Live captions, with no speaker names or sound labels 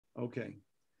Okay.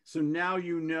 So now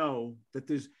you know that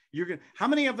you're going to, how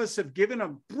many of us have given a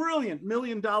brilliant $1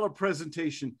 million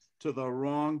presentation to the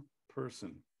wrong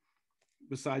person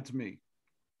besides me?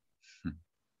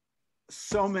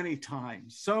 So many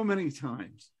times, so many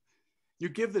times. You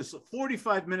give this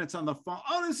 45 minutes on the phone.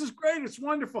 Oh, this is great. It's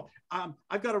wonderful.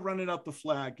 I've got to run it up the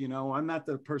flag. You know, I'm not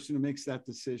the person who makes that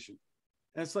decision.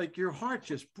 And it's like your heart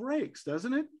just breaks,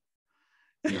 doesn't it?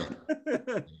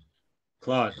 Yeah.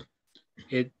 Claude,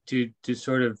 to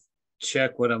sort of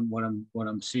check what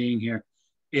I'm seeing here,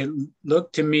 it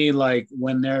looked to me like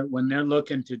when they're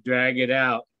looking to drag it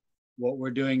out, what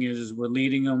we're doing is we're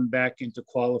leading them back into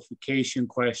qualification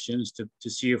questions to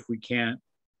see if we can't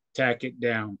tack it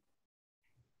down.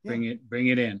 Yeah. Bring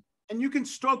it in. And you can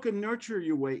stroke and nurture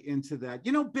your way into that.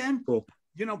 You know, Ben, cool.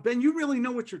 You know, Ben, you really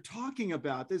know what you're talking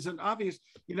about. There's an obvious,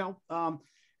 you know,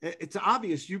 it's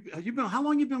obvious. You've been, how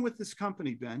long you been with this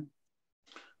company, Ben?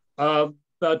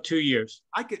 About 2 years.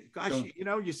 Gosh, so, you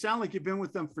know, you sound like you've been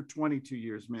with them for 22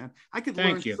 years, man. I could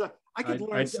learn. Thank you.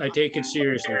 I take it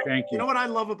seriously. Thank you. You know what I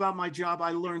love about my job?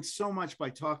 I learned so much by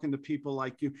talking to people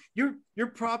like you.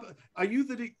 Are you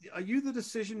the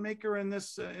decision maker in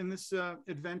this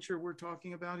adventure we're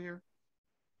talking about here?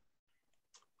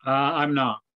 I'm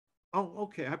not. Oh,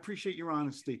 okay. I appreciate your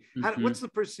honesty. What's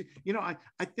the you know,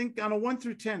 I think on a 1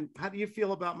 through 10, how do you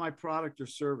feel about my product or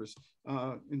service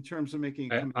in terms of making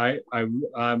it?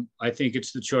 I think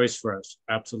it's the choice for us.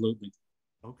 Absolutely.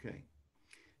 Okay.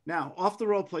 Now, off the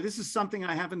role play. This is something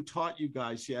I haven't taught you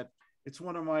guys yet. It's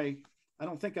one of my, I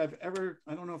don't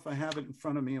know if I have it in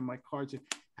front of me in my cards.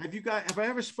 Have I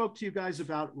ever spoke to you guys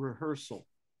about rehearsal?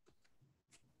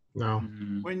 No.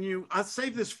 I'll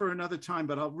save this for another time,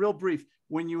 but real brief.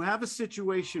 When you have a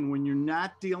situation when you're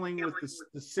not dealing with the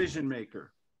decision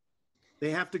maker,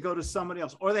 they have to go to somebody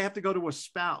else, or they have to go to a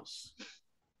spouse.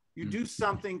 You do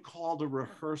something called a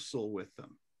rehearsal with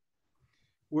them,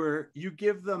 where you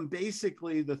give them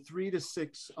basically the 3 to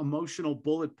 6 emotional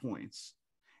bullet points,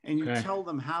 and you tell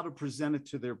them how to present it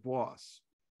to their boss.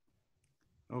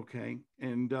 Okay.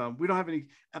 And we don't have any,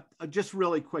 just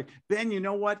really quick. Ben, you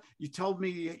know what? You told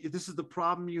me this is the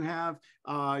problem you have.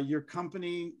 Your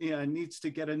company needs to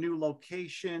get a new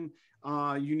location.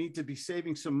 You need to be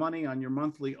saving some money on your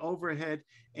monthly overhead.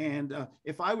 And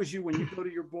if I was you, when you go to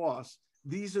your boss,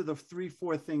 these are the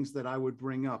 3-4 things that I would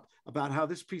bring up about how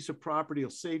this piece of property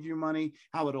will save you money,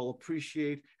 how it'll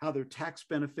appreciate, how there are tax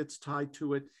benefits tied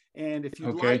to it. And if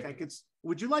you'd like,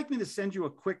 would you like me to send you a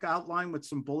quick outline with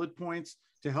some bullet points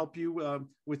to help you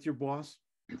with your boss?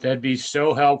 That'd be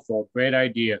so helpful. Great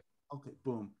idea. Okay,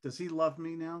 boom. Does he love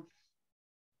me now?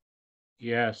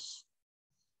 Yes.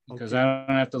 Because I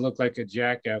don't have to look like a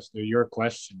jackass. They're your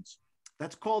questions.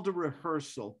 That's called a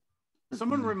rehearsal.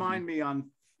 Someone remind me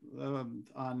on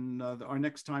our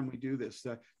next time we do this,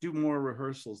 do more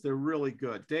rehearsals. They're really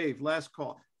good. Dave, last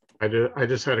call. I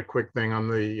just had a quick thing on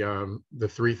the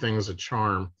 3 things of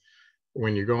charm.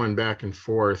 When you're going back and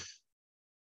forth,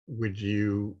 would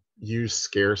you use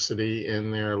scarcity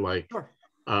in there? Like, sure.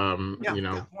 You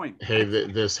know, hey,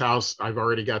 this house, I've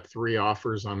already got 3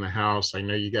 offers on the house. I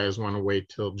know you guys want to wait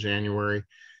till January,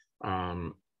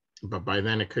 but by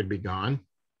then it could be gone.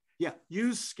 Yeah,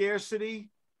 use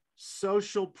scarcity,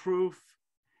 social proof,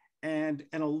 and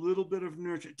a little bit of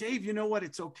nurture. Dave, you know what?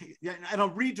 It's okay. Yeah, and a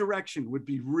redirection would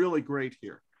be really great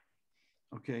here.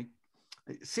 Okay.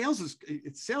 Sales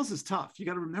is tough. You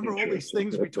got to remember all these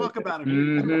things we talk about.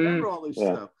 You got to remember all this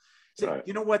stuff. So,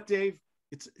 you know what, Dave?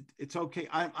 It's okay.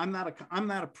 I'm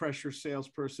not a pressure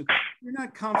salesperson. You're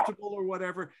not comfortable or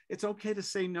whatever. It's okay to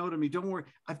say no to me. Don't worry.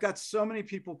 I've got so many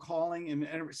people calling, and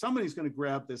somebody's going to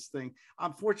grab this thing.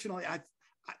 Unfortunately,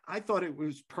 I thought it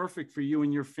was perfect for you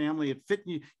and your family. It fit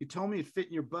you. You told me it fit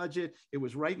in your budget. It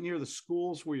was right near the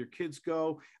schools where your kids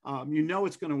go. You know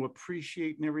it's going to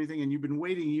appreciate and everything. And you've been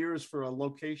waiting years for a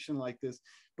location like this.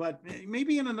 But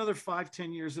maybe in another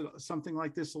 5-10 years, something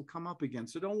like this will come up again.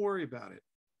 So don't worry about it.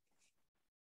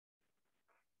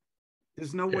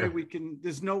 There's no way we can.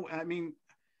 I mean,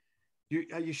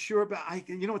 are you sure about?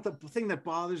 You know what, the thing that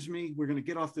bothers me? We're going to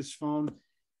get off this phone.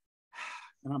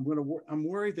 And I'm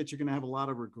worried that you're going to have a lot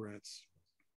of regrets.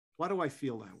 Why do I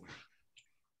feel that way?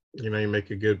 You know, you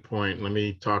make a good point. Let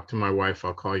me talk to my wife.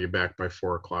 I'll call you back by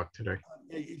 4 o'clock today.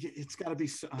 It's got to be.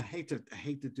 I hate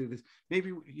to do this.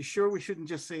 Maybe you sure we shouldn't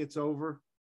just say it's over?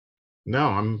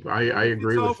 No, I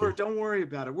agree with over, you. Don't worry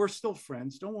about it. We're still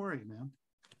friends. Don't worry, man.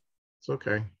 It's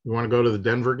okay. You want to go to the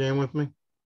Denver game with me?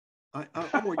 Are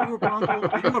you a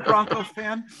Bronco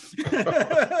fan?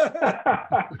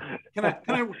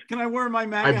 Can I wear my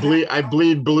MAGA hat? I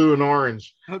bleed blue and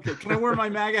orange. Okay, can I wear my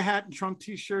MAGA hat and Trump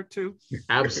t-shirt too?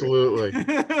 Absolutely.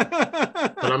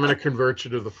 But I'm going to convert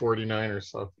you to the 49ers.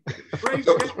 So. Great,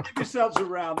 give yourselves a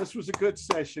round. This was a good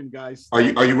session, guys. Are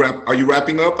you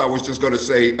wrapping up? I was just going to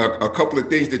say a couple of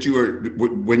things that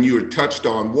when you were touched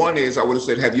on. One is I would have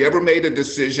said, have you ever made a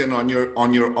decision on your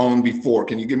own before?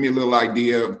 Can you give me a little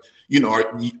idea of,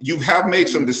 you have made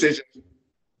some decisions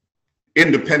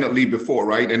independently before,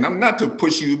 right? And I'm not to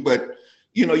push you, but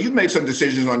you've made some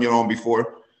decisions on your own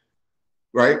before,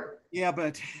 right? Yeah,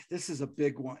 but this is a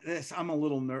big one. I'm a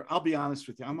little nervous. I'll be honest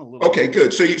with you. I'm a little. Okay,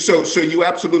 good. So you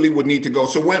absolutely would need to go.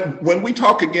 So when we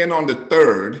talk again on the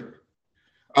 3rd,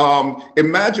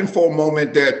 imagine for a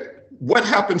moment that what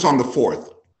happens on the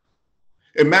 4th.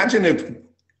 Imagine if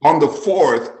on the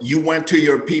 4th you went to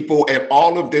your people and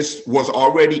all of this was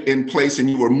already in place and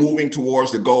you were moving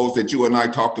towards the goals that you and I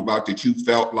talked about that you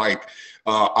felt like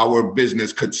our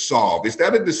business could solve. Is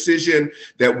that a decision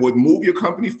that would move your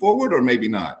company forward or maybe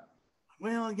not?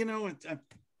 Well,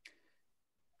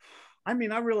 I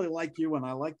mean, I really like you and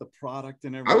I like the product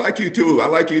and everything. I like you too.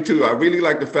 I really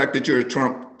like the fact that you're a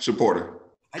Trump supporter.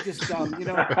 I just,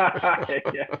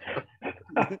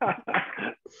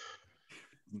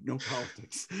 no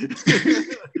politics.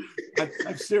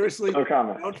 I'm seriously, no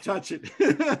comment. Don't touch it.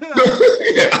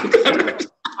 Yeah.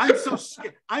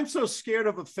 I'm so scared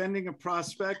of offending a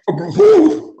prospect.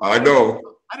 I know.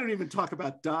 I don't even talk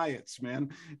about diets, man.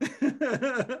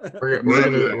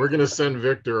 We're gonna send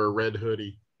Victor a red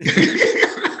hoodie.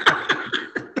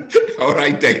 All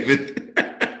right, David.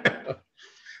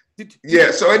 Yeah.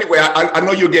 So anyway, I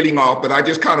know you're getting off, but I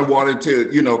just kind of wanted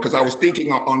to, because I was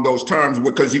thinking on those terms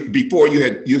because before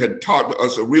you had taught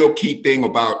us a real key thing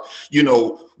about,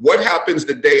 what happens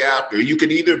the day after. You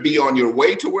could either be on your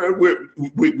way to where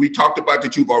we talked about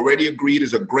that you've already agreed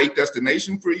is a great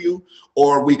destination for you,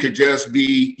 or we could just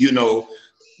be,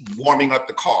 warming up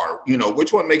the car.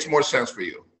 Which one makes more sense for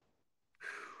you?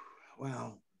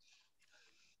 Well,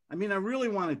 I mean, I really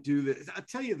want to do this. I'll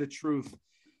tell you the truth.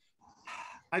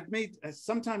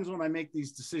 Sometimes when I make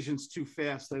these decisions too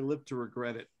fast, I live to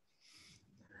regret it.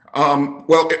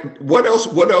 Well, what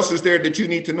else is there that you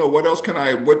need to know? What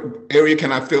area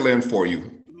can I fill in for you?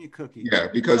 Give me a cookie. Yeah,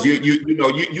 because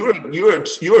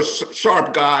you're a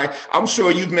sharp guy. I'm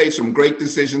sure you've made some great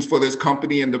decisions for this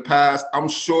company in the past. I'm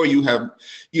sure you have,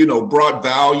 brought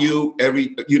value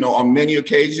on many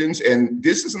occasions, and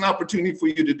this is an opportunity for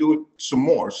you to do it some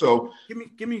more. So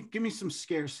give me some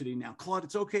scarcity now, Claude.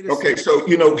 It's okay to. Okay, so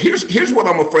here's what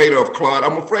I'm afraid of, Claude.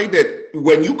 I'm afraid that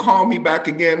when you call me back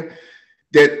again,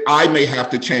 that I may have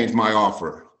to change my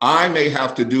offer. I may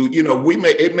have to do,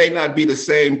 it may not be the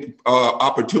same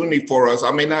opportunity for us.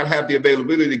 I may not have the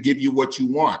availability to give you what you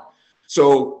want.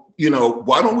 So,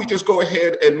 why don't we just go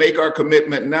ahead and make our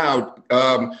commitment now?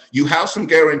 You have some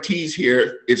guarantees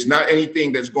here. It's not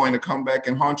anything that's going to come back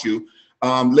and haunt you.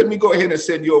 Let me go ahead and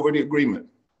send you over the agreement.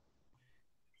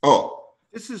 Oh.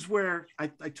 This is where I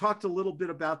talked a little bit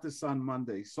about this on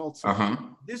Monday. So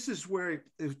this is where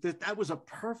that was a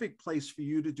perfect place for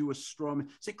you to do a straw man.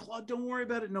 Say, Claude, don't worry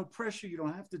about it. No pressure. You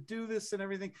don't have to do this and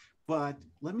everything. But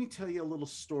let me tell you a little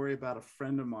story about a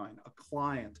friend of mine, a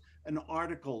client, an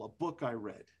article, a book I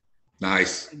read.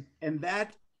 Nice. And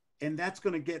that's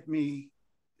going to get me,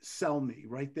 sell me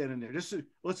right then and there.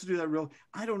 Let's do that real.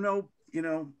 I don't know,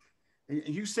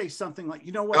 you say something like,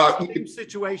 same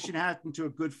situation happened to a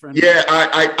good friend. Yeah,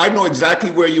 I know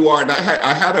exactly where you are. And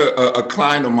I had a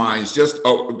client of mine just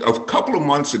a couple of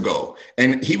months ago,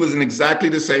 and he was in exactly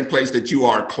the same place that you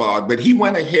are, Claude, but he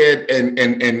went ahead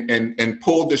and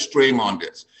pulled the string on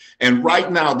this. And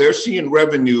right now they're seeing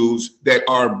revenues that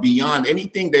are beyond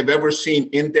anything they've ever seen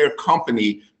in their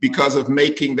company because of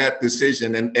making that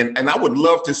decision. And I would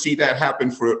love to see that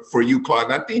happen for you,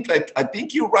 Claude. And I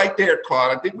think you're right there,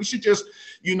 Claude. I think we should just,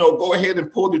 go ahead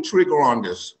and pull the trigger on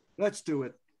this. Let's do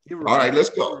it. You're right. All right,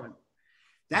 let's go.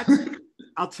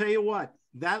 I'll tell you what,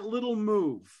 that little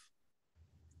move,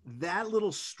 that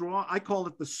little straw, I call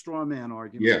it the straw man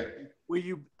argument. Yeah. Where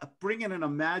you bring in an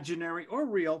imaginary or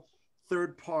real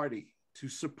third party to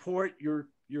support your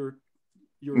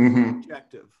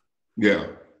objective. Yeah.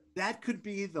 That could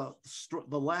be the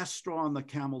last straw on the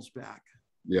camel's back.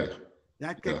 Yeah.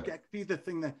 That could be the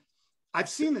thing that I've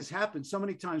seen this happen so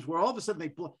many times where all of a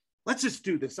sudden let's just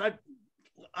do this.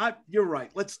 You're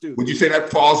right. Let's do this. Would you say that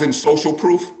falls in social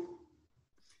proof?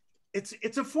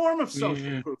 It's a form of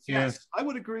social proof. Yeah. Yes, I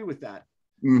would agree with that.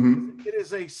 Mm-hmm. It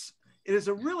is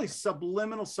a really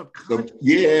subliminal, subconscious.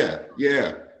 Yeah.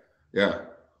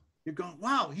 You're going,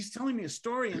 wow, he's telling me a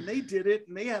story and they did it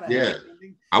and they had a Yeah. happy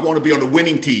ending. I want to be on the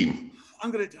winning team.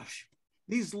 I'm going to,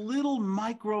 these little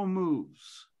micro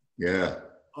moves Yeah.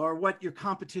 are what your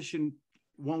competition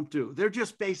won't do. They're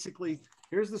just basically,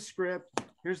 here's the script,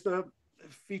 here's the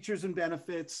features and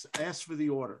benefits, ask for the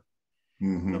order.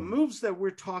 Mm-hmm. The moves that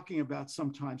we're talking about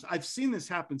sometimes, I've seen this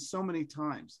happen so many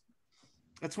times.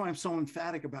 That's why I'm so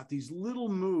emphatic about these little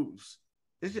moves.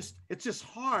 It's just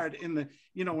hard in the,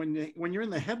 you know, when you're in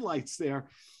the headlights there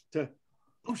to,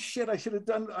 oh shit, I should have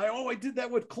done, I did that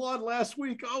with Claude last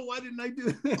week. Oh, why didn't I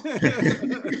do that?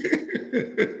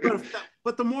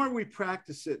 but the more we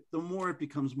practice it, the more it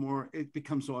becomes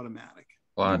automatic.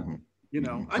 Claude. You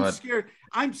know,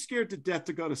 I'm scared to death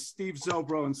to go to Steve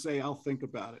Zobro and say, I'll think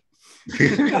about it.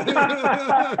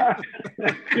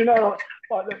 You know,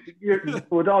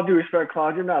 with all due respect,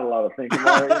 Claude, you're not allowed to think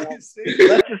about it. You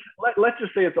know? let's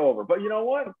just say it's over. But you know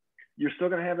what? You're still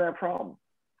going to have that problem.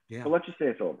 Yeah. But let's just say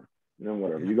it's over. You know,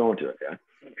 whatever. You go into it, yeah.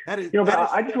 That is, you know, but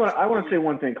I want to say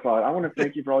one thing, Claude. I want to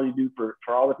thank you for all you do for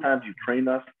all the times you've trained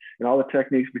us and all the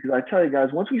techniques, because I tell you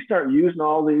guys, once we start using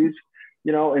all these,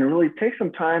 you know, and really take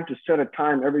some time to set a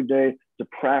time every day to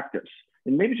practice.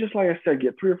 And maybe just like I said,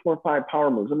 get 3 or 4 or 5 power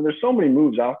moves. I mean, there's so many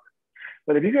moves out there.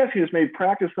 But if you guys can just maybe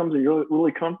practice something you're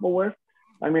really comfortable with,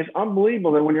 I mean, it's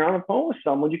unbelievable that when you're on the phone with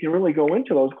someone, you can really go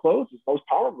into those closes, those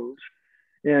power moves.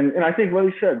 And I think what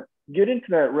he said, get into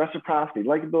that reciprocity,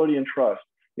 likability and trust,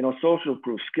 you know, social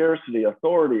proof, scarcity,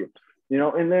 authority, you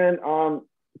know, and then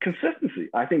consistency,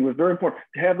 I think was very important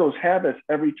to have those habits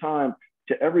every time,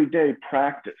 to every day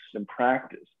practice and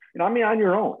practice. And I mean, on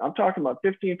your own, I'm talking about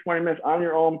 15, 20 minutes on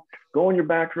your own, go in your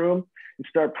back room and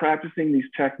start practicing these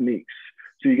techniques.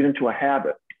 So you get into a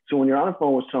habit. So when you're on the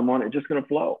phone with someone, it's just going to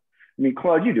flow. I mean,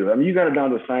 Claude, you do it. I mean, you got it down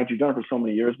to a science. You've done it for so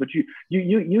many years, but you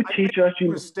teach us.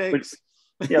 Mistakes.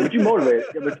 But you motivate.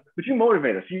 But you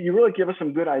motivate us. You really give us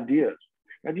some good ideas.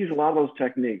 I've used a lot of those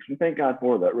techniques, and thank God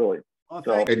for that, really. Oh,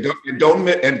 so, and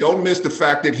don't miss the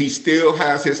fact that he still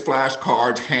has his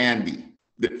flashcards handy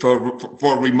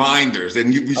for reminders.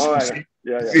 And you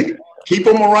keep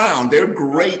them around. They're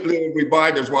great little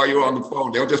reminders while you're on the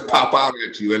phone. They'll just pop out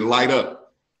at you and light up.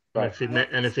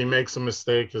 And if he makes a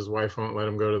mistake, his wife won't let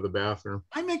him go to the bathroom.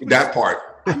 I make that part.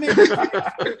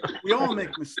 We all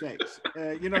make mistakes.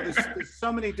 You know, there's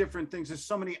so many different things. There's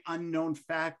so many unknown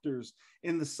factors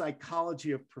in the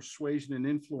psychology of persuasion and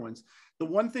influence. The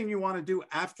one thing you want to do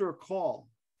after a call,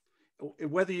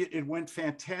 whether it went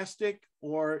fantastic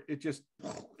or it just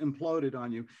imploded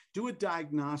on you, do a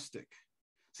diagnostic.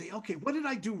 Say, okay, what did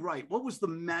I do right? What was the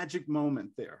magic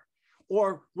moment there?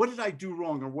 Or what did I do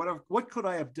wrong? Or what could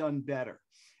I have done better?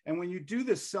 And when you do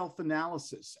this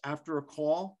self-analysis after a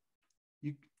call,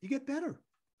 you get better.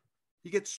 You get